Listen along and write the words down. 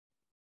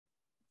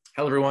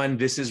Hello, everyone.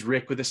 This is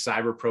Rick with the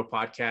Cyber Pro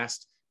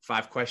podcast.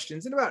 5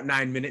 questions in about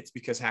 9 minutes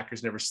because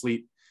hackers never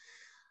sleep.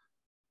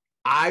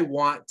 I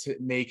want to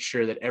make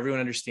sure that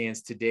everyone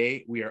understands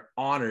today we are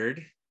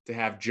honored to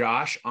have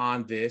Josh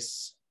on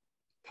this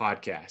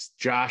podcast.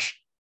 Josh,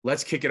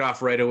 let's kick it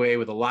off right away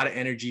with a lot of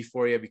energy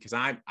for you because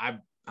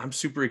I'm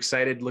super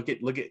excited. Look at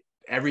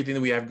everything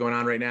that we have going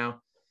on right now.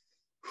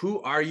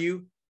 Who are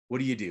you? What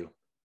do you do?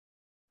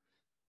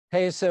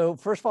 Hey, so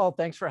first of all,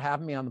 thanks for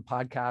having me on the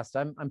podcast.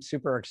 I'm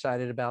super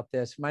excited about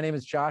this. My name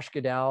is Josh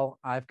Goodell.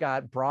 I've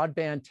got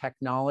broadband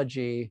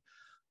technology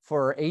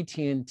for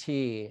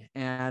AT&T,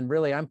 and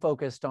really I'm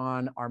focused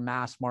on our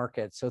mass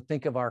market. So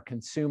think of our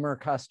consumer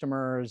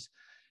customers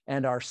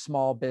and our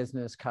small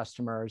business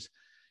customers.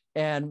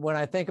 And when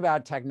I think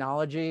about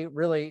technology,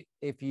 really,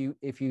 if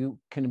you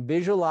can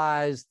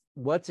visualize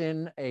what's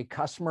in a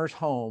customer's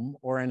home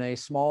or in a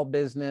small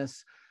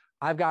business,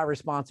 I've got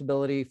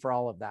responsibility for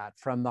all of that,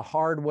 from the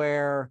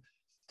hardware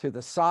to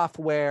the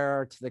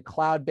software, to the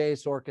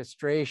cloud-based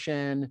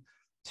orchestration,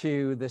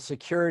 to the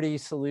security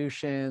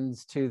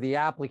solutions, to the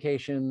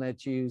application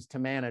that's used to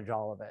manage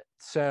all of it.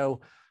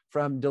 So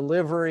from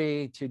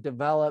delivery to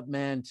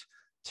development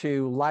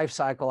to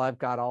lifecycle, I've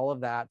got all of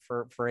that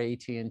for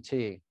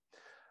AT&T.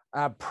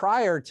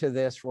 Prior to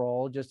this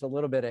role, just a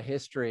little bit of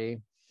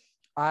history,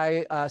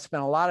 I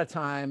spent a lot of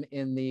time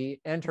in the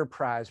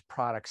enterprise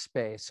product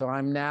space. So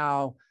I'm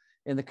now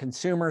in the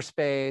consumer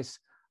space.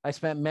 I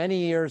spent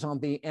many years on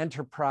the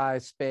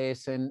enterprise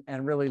space and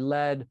really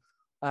led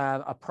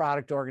a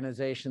product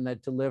organization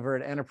that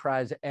delivered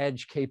enterprise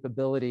edge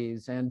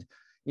capabilities. And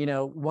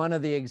one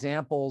of the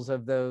examples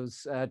of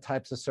those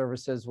types of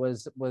services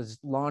was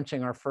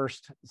launching our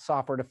first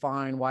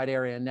software-defined wide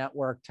area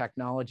network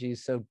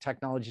technologies. So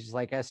technologies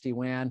like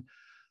SD-WAN,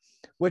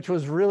 which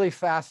was really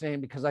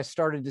fascinating because I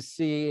started to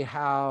see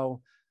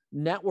how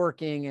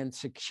networking and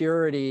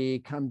security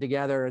come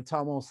together. It's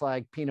almost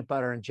like peanut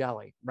butter and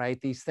jelly, right?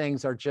 These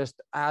things are just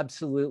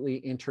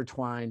absolutely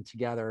intertwined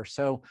together.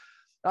 So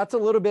that's a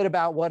little bit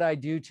about what I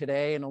do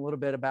today and a little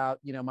bit about,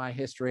 my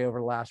history over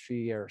the last few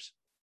years.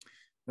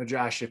 Now,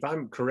 Josh, if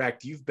I'm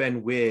correct, you've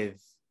been with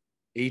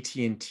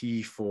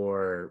AT&T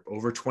for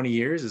over 20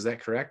 years. Is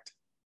that correct?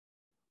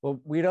 Well,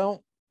 we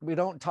don't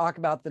talk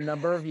about the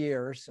number of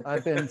years.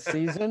 I've been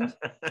seasoned.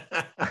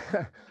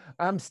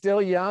 I'm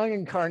still young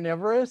and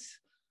carnivorous.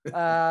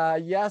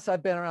 Yes,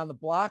 I've been around the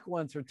block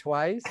once or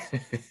twice.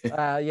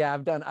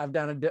 I've done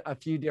a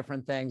few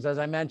different things. As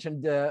I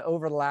mentioned,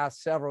 over the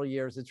last several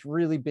years, it's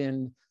really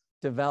been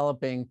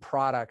developing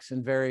products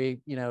in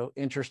very,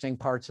 interesting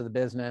parts of the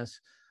business.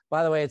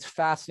 By the way, it's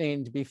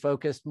fascinating to be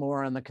focused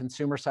more on the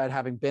consumer side,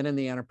 having been in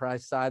the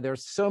enterprise side.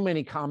 There's so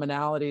many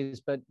commonalities,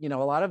 but a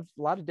lot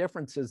of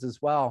differences as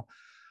well.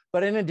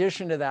 But in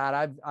addition to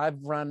that,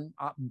 I've run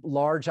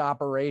large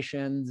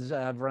operations.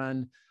 I've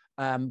run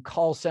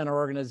call center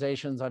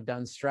organizations. I've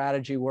done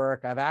strategy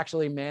work. I've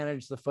actually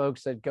managed the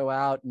folks that go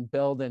out and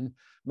build and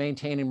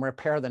maintain and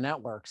repair the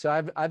network. So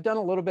I've done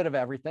a little bit of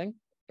everything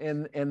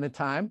in the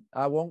time.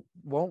 I won't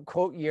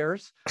quote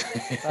years.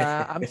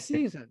 I'm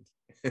seasoned.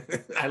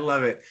 I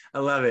love it. I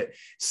love it.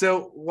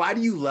 So why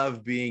do you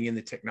love being in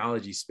the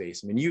technology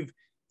space? I mean,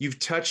 you've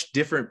touched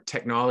different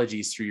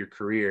technologies through your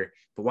career,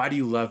 but why do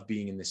you love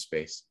being in this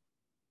space?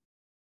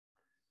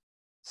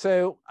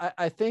 So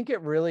I think it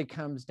really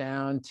comes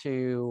down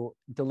to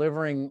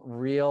delivering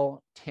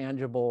real,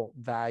 tangible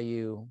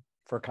value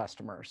for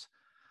customers.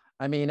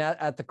 I mean,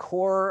 at the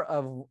core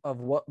of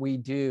what we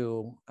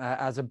do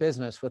as a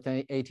business with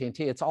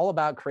AT&T, it's all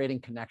about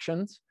creating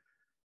connections.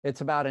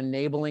 It's about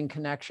enabling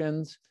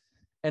connections.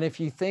 And if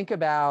you think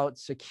about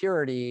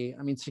security,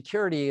 I mean,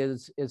 security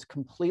is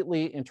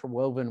completely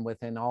interwoven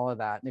within all of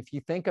that. And if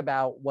you think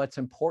about what's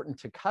important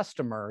to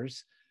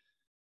customers,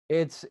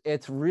 it's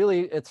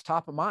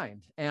top of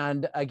mind.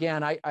 And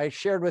again, I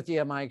shared with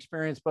you my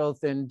experience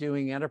both in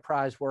doing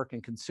enterprise work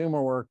and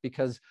consumer work,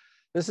 because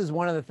this is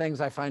one of the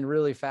things I find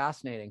really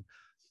fascinating.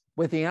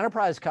 With the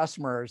enterprise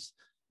customers,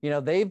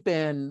 they've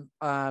been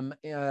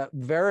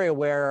very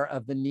aware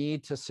of the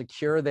need to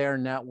secure their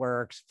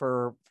networks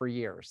for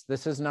years.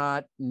 This is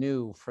not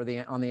new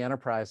on the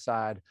enterprise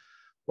side.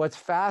 What's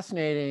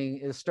fascinating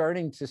is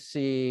starting to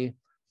see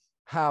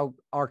how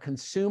our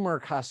consumer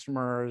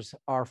customers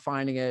are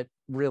finding it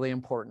really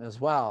important as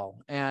well.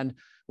 And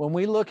when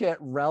we look at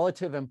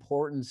relative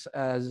importance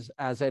as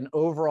an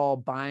overall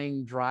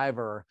buying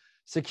driver,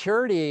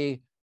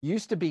 security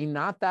used to be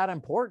not that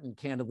important,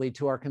 candidly,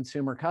 to our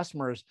consumer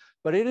customers,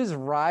 but it is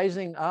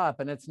rising up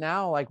and it's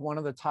now like one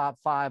of the top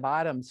 5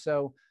 items.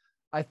 So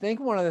I think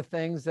one of the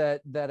things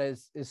that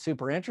is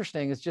super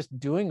interesting is just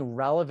doing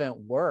relevant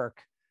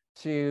work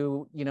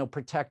to,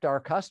 protect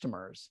our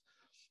customers.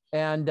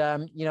 And,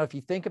 if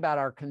you think about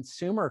our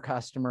consumer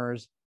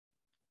customers,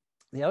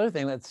 the other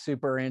thing that's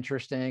super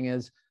interesting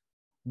is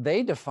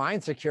they define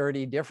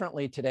security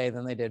differently today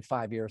than they did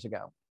 5 years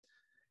ago.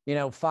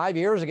 5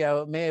 years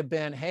ago, it may have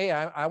been, hey,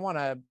 I want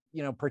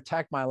to,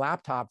 protect my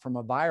laptop from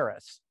a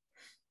virus.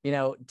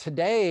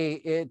 Today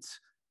it's,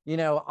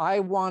 I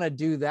want to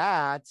do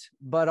that,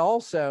 but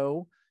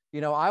also,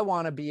 I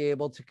want to be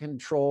able to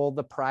control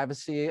the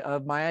privacy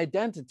of my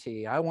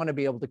identity. I want to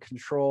be able to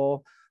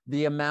control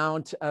the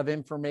amount of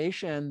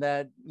information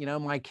that,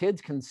 my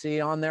kids can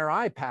see on their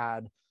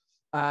iPad.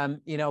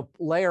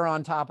 Layer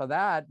on top of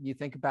that, you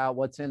think about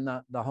what's in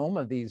the home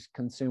of these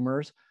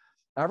consumers,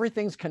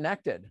 everything's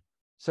connected.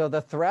 So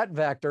the threat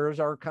vectors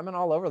are coming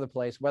all over the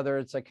place, whether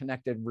it's a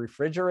connected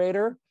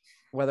refrigerator,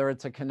 whether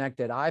it's a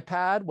connected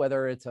iPad,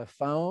 whether it's a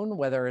phone,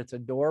 whether it's a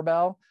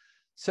doorbell.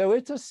 So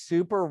it's a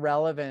super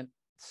relevant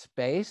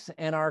space,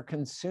 and our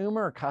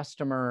consumer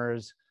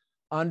customers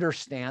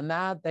understand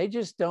that. They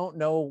just don't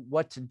know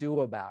what to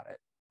do about it,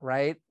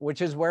 right?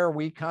 Which is where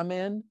we come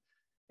in.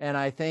 And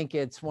I think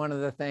it's one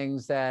of the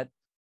things that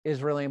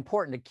is really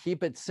important to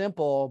keep it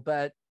simple,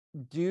 but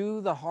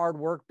do the hard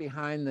work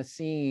behind the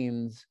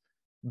scenes,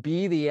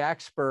 be the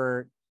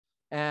expert,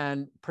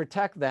 and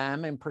protect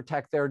them and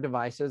protect their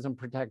devices and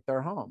protect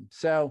their home.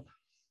 So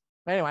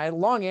anyway,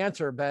 long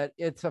answer, but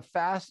it's a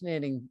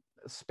fascinating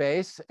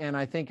space. And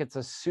I think it's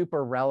a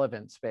super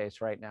relevant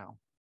space right now.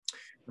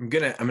 I'm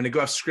gonna go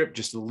off script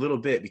just a little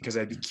bit, because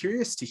I'd be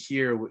curious to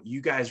hear what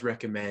you guys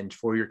recommend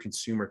for your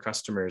consumer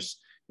customers.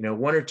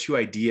 One or two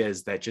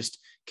ideas that just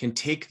can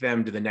take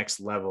them to the next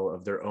level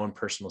of their own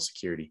personal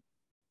security.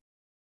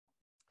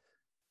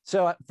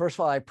 So first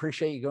of all, I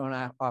appreciate you going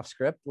off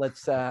script.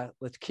 Let's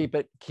keep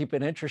it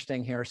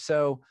interesting here.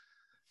 So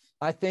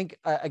I think,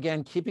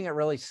 again, keeping it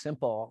really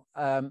simple.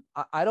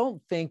 I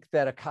don't think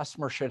that a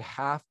customer should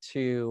have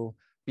to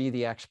be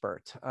the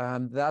expert.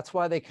 That's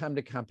why they come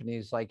to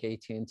companies like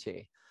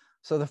AT&T.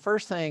 So the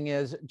first thing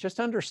is just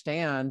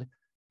understand,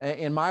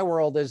 in my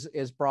world is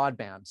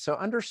broadband. So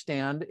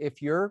understand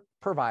if your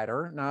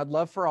provider, now I'd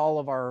love for all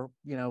of our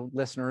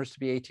listeners to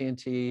be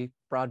AT&T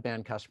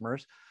broadband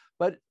customers,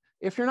 but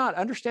if you're not,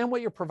 understand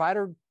what your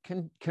provider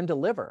can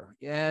deliver,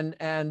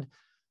 and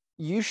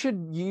you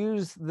should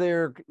use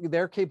their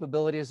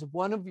capability as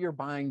one of your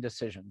buying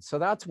decisions. So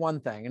that's one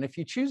thing. And if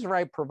you choose the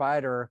right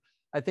provider,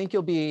 I think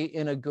you'll be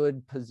in a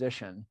good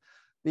position.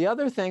 The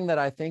other thing that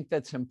I think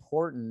that's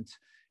important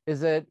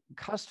is that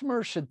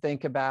customers should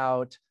think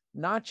about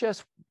not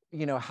just,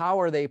 how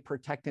are they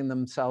protecting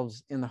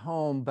themselves in the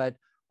home, but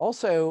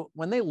also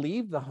when they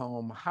leave the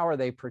home, how are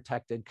they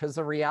protected? Because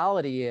the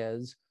reality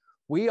is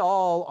we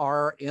all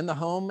are in the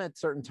home at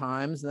certain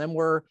times, and then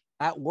we're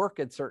at work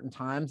at certain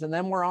times, and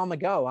then we're on the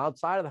go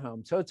outside of the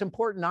home. So it's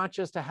important not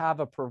just to have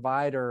a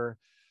provider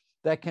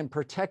that can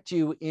protect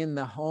you in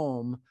the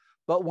home,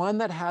 but one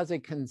that has a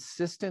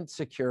consistent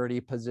security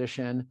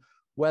position,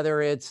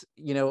 whether it's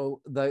the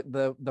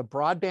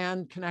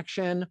broadband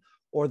connection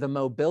or the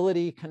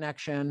mobility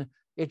connection.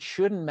 It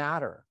shouldn't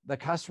matter. The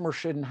customer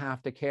shouldn't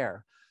have to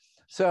care.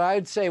 So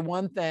I'd say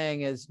one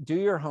thing is do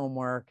your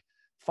homework,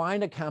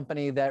 find a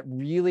company that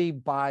really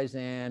buys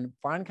in,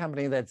 find a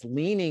company that's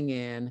leaning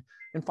in,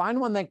 and find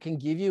one that can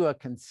give you a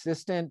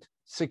consistent,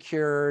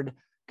 secured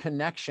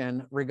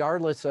connection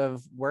regardless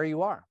of where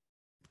you are.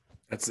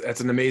 That's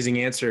an amazing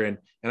answer. And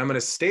I'm going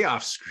to stay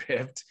off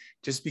script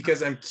just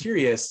because I'm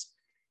curious.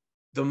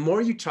 The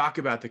more you talk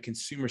about the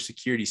consumer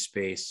security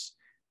space,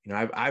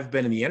 I've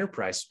been in the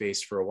enterprise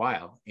space for a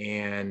while,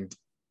 and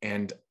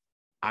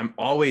I'm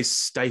always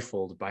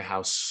stifled by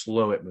how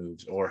slow it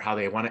moves, or how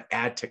they want to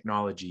add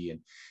technology and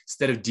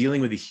instead of dealing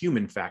with the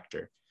human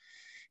factor.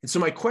 And so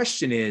my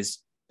question is,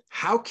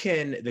 how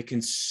can the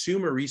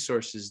consumer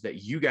resources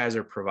that you guys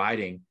are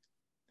providing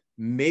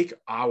make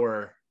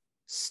our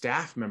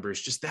staff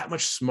members just that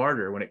much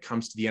smarter when it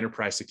comes to the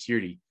enterprise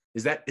security?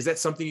 Is that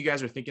something you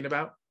guys are thinking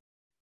about?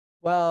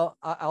 Well,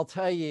 I'll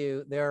tell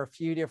you, there are a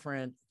few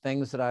different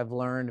things that I've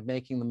learned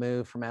making the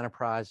move from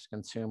enterprise to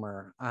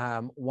consumer.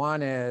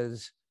 One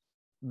is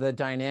the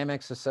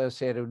dynamics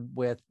associated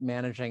with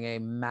managing a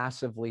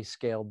massively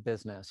scaled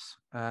business.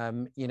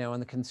 In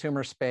the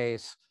consumer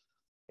space,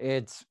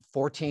 it's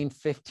 14,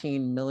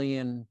 15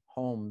 million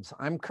homes.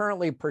 I'm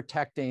currently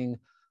protecting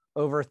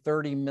over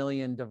 30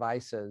 million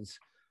devices.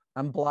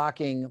 I'm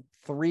blocking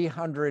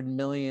 300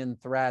 million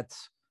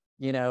threats,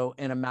 in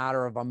a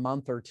matter of a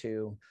month or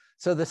two.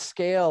 So the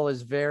scale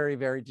is very,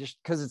 very,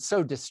 just because it's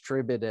so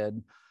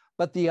distributed.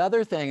 But the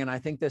other thing, and I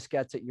think this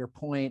gets at your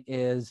point,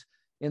 is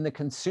in the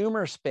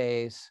consumer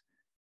space,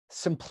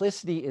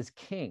 simplicity is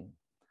king.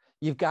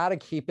 You've got to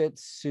keep it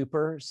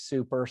super,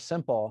 super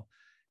simple.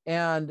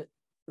 And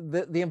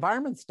the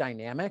environment's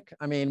dynamic.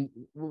 I mean,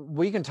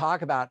 we can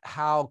talk about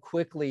how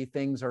quickly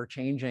things are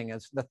changing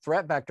as the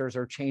threat vectors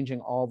are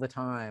changing all the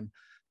time.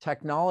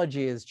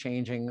 Technology is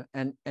changing,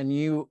 and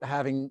you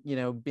having,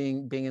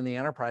 being in the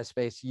enterprise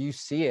space, you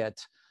see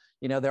it.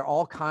 There are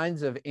all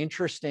kinds of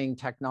interesting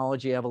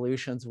technology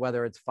evolutions,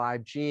 whether it's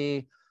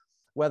 5G,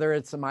 whether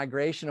it's the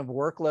migration of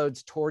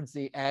workloads towards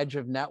the edge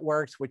of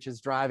networks, which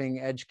is driving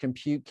edge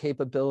compute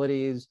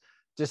capabilities,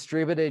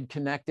 distributed,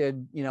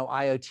 connected,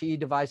 IoT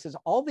devices.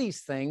 All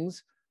these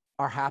things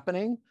are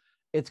happening.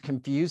 It's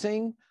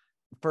confusing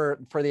for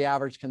the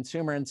average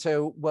consumer. And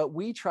so what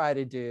we try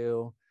to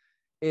do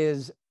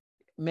is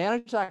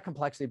manage that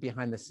complexity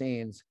behind the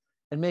scenes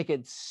and make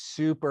it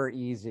super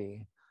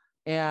easy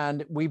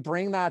And we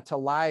bring that to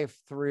life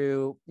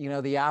through,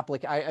 the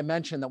I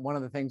mentioned that one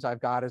of the things I've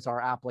got is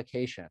our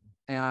application.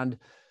 And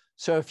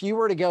so if you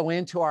were to go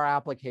into our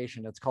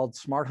application, it's called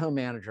Smart Home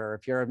Manager.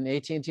 If you're an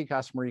AT&T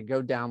customer, you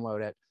go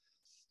download it.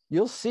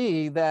 You'll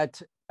see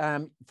that,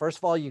 first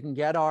of all, you can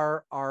get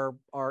our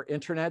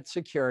internet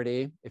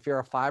security. If you're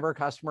a fiber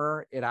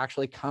customer, it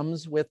actually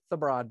comes with the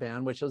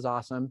broadband, which is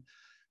awesome.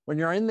 When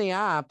you're in the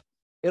app,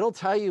 it'll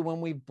tell you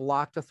when we've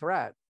blocked a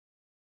threat.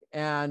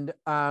 And,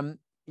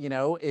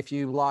 if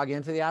you log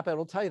into the app,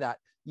 it'll tell you that.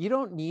 You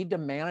don't need to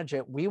manage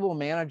it. We will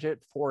manage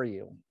it for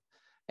you.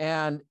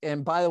 And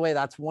by the way,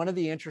 that's one of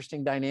the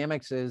interesting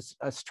dynamics, is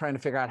us trying to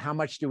figure out how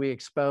much do we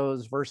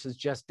expose versus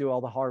just do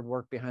all the hard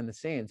work behind the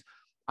scenes.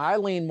 I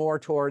lean more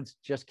towards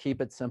just keep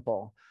it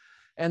simple.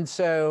 And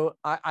so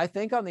I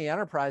think on the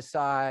enterprise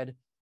side,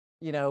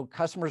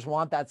 customers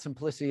want that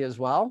simplicity as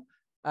well.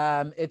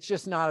 It's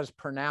just not as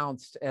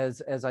pronounced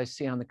as I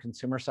see on the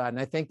consumer side.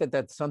 And I think that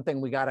that's something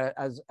we got to,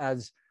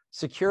 as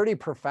security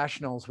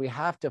professionals, we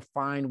have to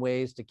find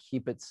ways to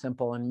keep it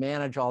simple and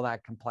manage all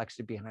that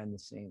complexity behind the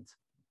scenes.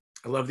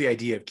 I love the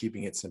idea of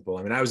keeping it simple.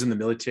 I mean, I was in the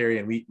military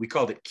and we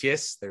called it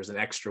KISS. There's an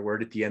extra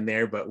word at the end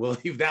there, but we'll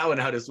leave that one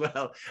out as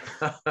well.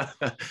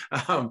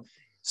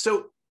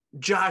 So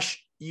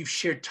Josh, you've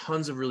shared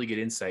tons of really good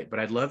insight, but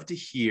I'd love to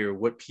hear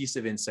what piece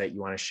of insight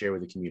you want to share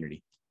with the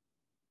community.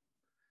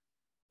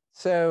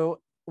 So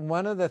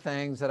one of the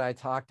things that I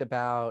talked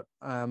about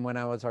when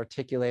I was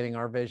articulating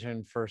our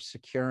vision for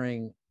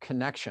securing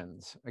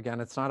connections, again,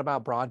 it's not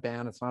about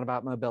broadband, it's not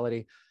about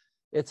mobility,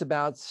 it's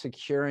about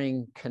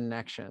securing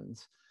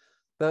connections.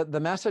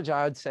 The message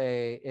I would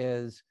say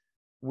is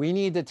we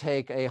need to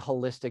take a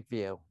holistic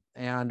view.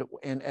 And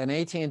in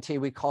AT&T,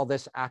 we call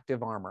this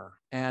active armor.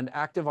 And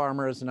active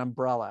armor is an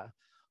umbrella.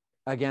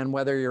 Again,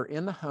 whether you're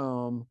in the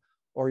home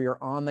or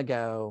you're on the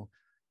go,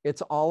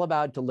 it's all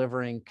about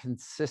delivering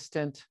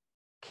consistent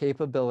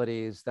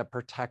capabilities that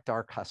protect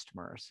our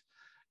customers.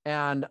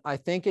 And I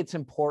think it's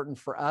important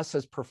for us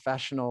as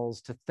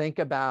professionals to think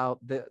about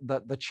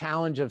the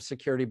challenge of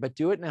security, but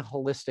do it in a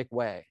holistic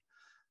way.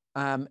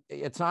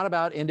 It's not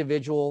about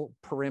individual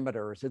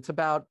perimeters. It's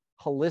about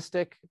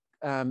holistic,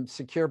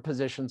 secure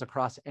positions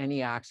across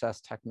any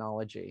access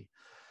technology.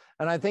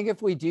 And I think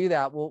if we do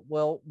that,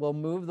 we'll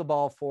move the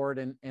ball forward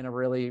in a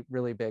really,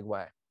 really big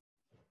way.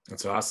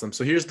 That's awesome.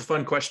 So here's the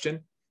fun question.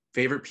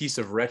 Favorite piece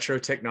of retro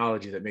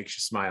technology that makes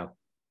you smile?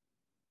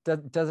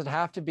 Does it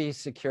have to be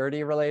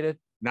security related?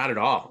 Not at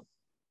all.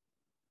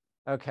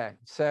 Okay.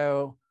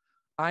 So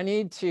I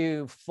need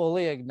to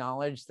fully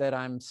acknowledge that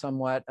I'm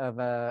somewhat of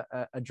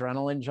a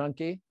adrenaline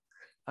junkie.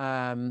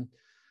 I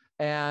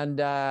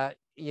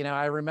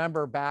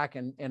remember back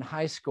in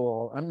high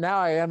school, now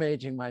I am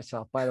aging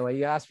myself, by the way.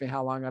 You asked me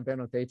how long I've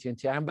been with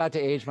AT&T. I'm about to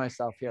age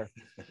myself here.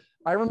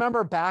 I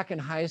remember back in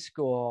high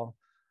school,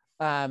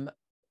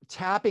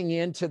 tapping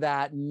into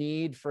that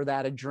need for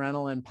that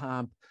adrenaline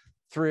pump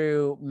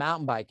through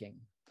mountain biking.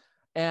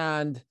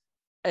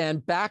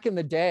 And back in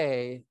the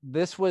day,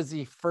 this was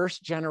the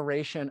first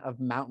generation of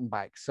mountain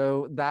bikes.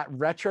 So that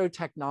retro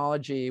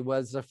technology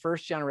was the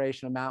first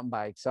generation of mountain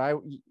bikes.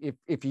 So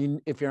if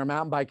you're a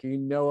mountain biker, you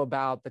know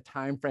about the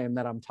time frame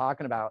that I'm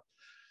talking about.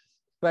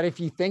 But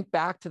if you think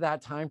back to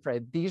that time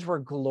frame, these were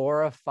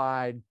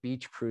glorified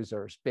beach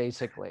cruisers,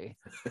 basically,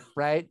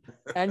 right?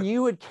 And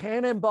you would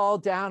cannonball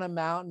down a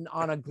mountain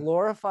on a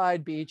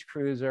glorified beach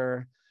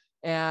cruiser,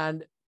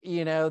 and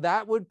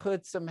that would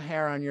put some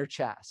hair on your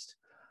chest.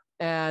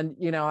 And,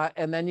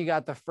 and then you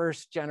got the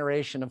first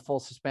generation of full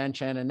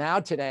suspension. And now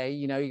today,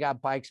 you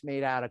got bikes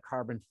made out of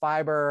carbon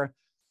fiber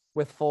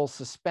with full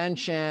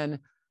suspension.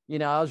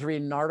 I was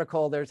reading an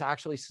article, there's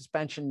actually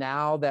suspension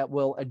now that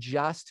will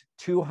adjust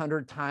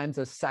 200 times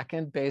a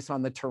second based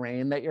on the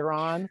terrain that you're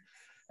on.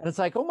 And it's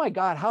like, oh my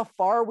God, how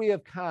far we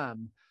have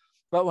come.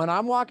 But when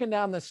I'm walking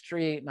down the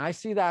street and I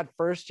see that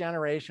first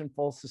generation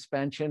full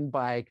suspension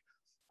bike,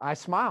 I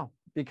smile,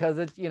 because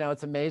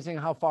it's amazing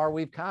how far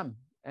we've come.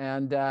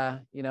 And,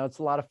 it's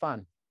a lot of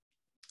fun.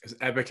 It's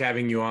epic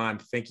having you on.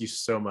 Thank you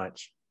so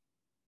much.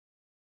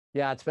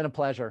 Yeah, it's been a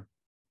pleasure.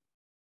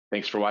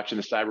 Thanks for watching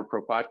the Cyber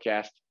Pro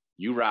podcast.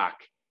 You rock.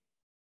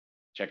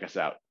 Check us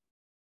out.